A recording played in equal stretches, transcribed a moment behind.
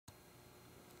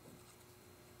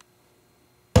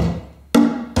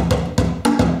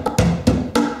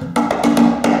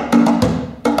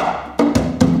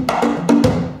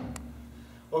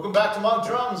Welcome back to Monk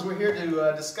Drums. We're here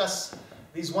to discuss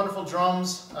these wonderful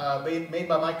drums made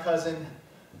by my cousin,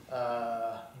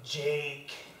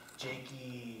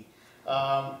 Jakey.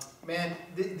 Man,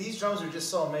 these drums are just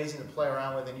so amazing to play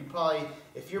around with, and you probably,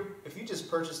 if you just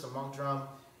purchased a Monk drum,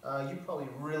 you probably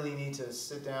really need to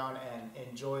sit down and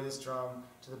enjoy this drum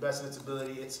to the best of its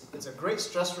ability. It's a great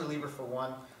stress reliever for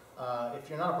one. If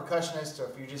you're not a percussionist, or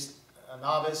if you're just a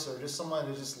novice, or just someone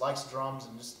who just likes drums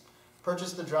and just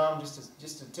purchase the drum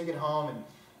just to take it home, and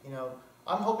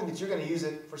I'm hoping that you're going to use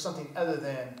it for something other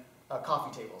than a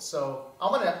coffee table. So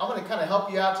I'm gonna kind of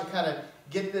help you out to kind of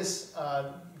get this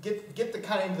get the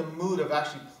kind of into the mood of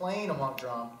actually playing a Monk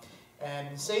drum.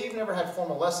 And say you've never had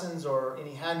formal lessons or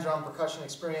any hand drum percussion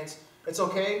experience, it's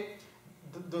okay.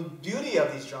 The beauty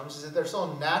of these drums is that they're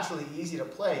so naturally easy to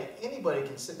play. Anybody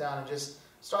can sit down and just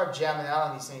start jamming out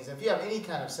on these things. And if you have any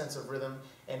kind of sense of rhythm,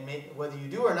 and whether you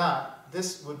do or not,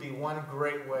 this would be one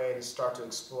great way to start to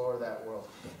explore that world.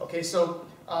 Okay, so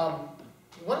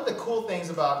one of the cool things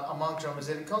about a Monk drum is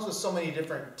that it comes with so many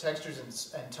different textures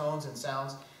and tones and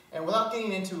sounds. And without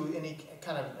getting into any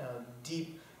kind of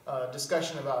deep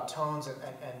discussion about tones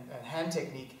and hand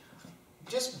technique,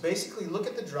 just basically look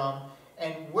at the drum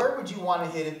and where would you want to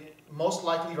hit it, most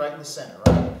likely right in the center,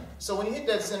 right? So when you hit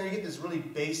that center, you get this really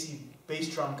bassy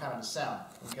bass drum kind of a sound,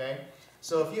 okay?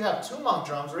 So if you have two Monk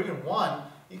drums, or even one,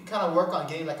 you can kind of work on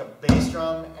getting like a bass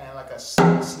drum and like a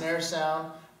snare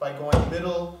sound by going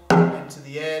middle and to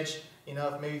the edge.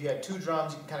 If maybe you had two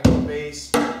drums, you can kind of go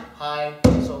bass, high,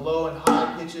 so low and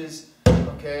high pitches,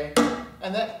 okay?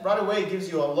 And that right away gives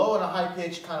you a low and a high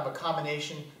pitch kind of a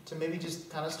combination to maybe just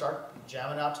kind of start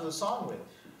jamming out to a song with.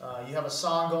 You have a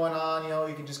song going on,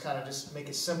 you can just kind of just make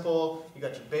it simple. You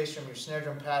got your bass drum, your snare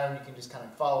drum pattern, you can just kind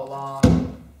of follow along.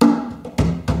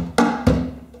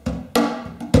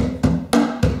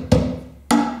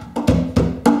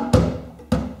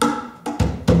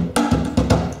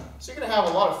 So you're going to have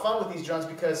a lot of fun with these drums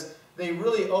because they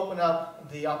really open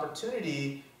up the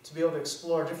opportunity to be able to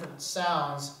explore different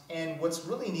sounds. And what's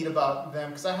really neat about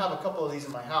them, because I have a couple of these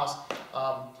in my house,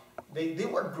 they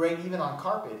work great even on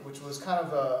carpet, which was kind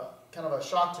of a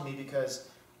shock to me because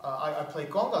I play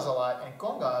congas a lot, and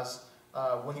congas,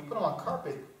 when you put them on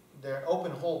carpet, they're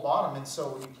open whole bottom, and so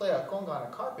when you play a conga on a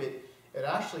carpet, it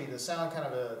actually, the sound kind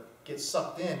of gets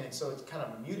sucked in, and so it's kind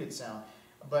of a muted sound.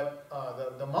 But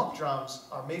the Monk drums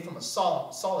are made from a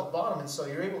solid bottom, and so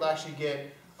you're able to actually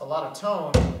get a lot of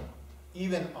tone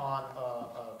even on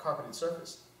a carpeted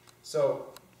surface. So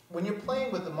when you're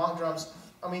playing with the Monk drums,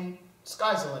 I mean,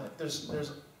 sky's the limit. There's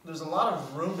a lot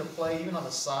of room to play even on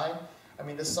the side. I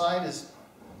mean, the side is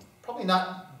probably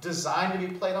not designed to be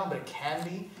played on, but it can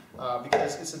be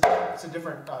because it's a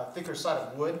different, thicker side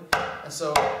of wood, and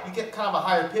so you get kind of a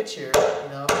higher pitch here.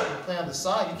 If you play on the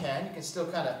side, you can still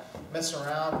kind of mess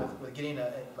around with getting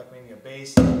like maybe a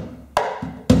bass.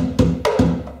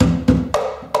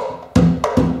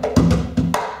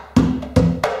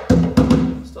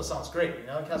 Still sounds great. You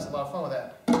can have a lot of fun with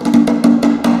that.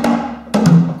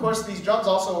 Of course, these drums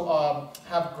also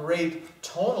have great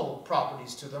tonal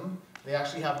properties to them. They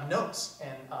actually have notes,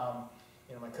 and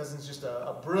my cousin's just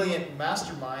a brilliant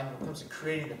mastermind when it comes to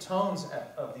creating the tones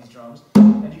of these drums.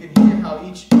 And you can hear how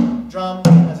each drum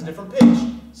has a different pitch.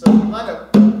 So if you wind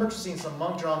up purchasing some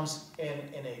Monk drums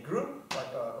in a group,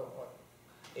 like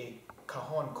a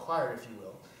cajon choir, if you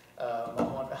will,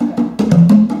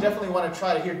 you definitely want to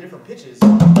try to hear different pitches.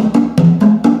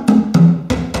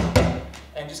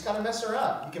 And just kind of mess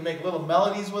around. You can make little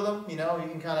melodies with them, you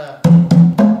can kind of,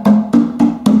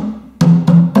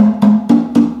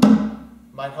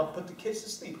 might help put the kids to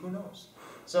sleep, who knows.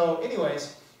 So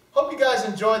anyways, hope you guys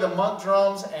enjoy the Monk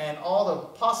drums and all the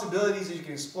possibilities that you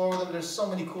can explore with them. There's so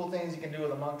many cool things you can do with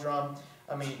a Monk drum.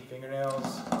 I mean,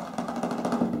 fingernails,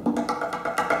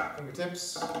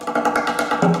 fingertips.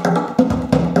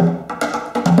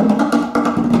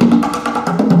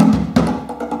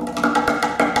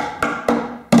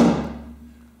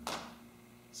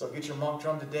 So get your Monk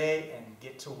drum today and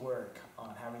get to work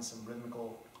on having some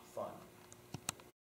rhythmical fun.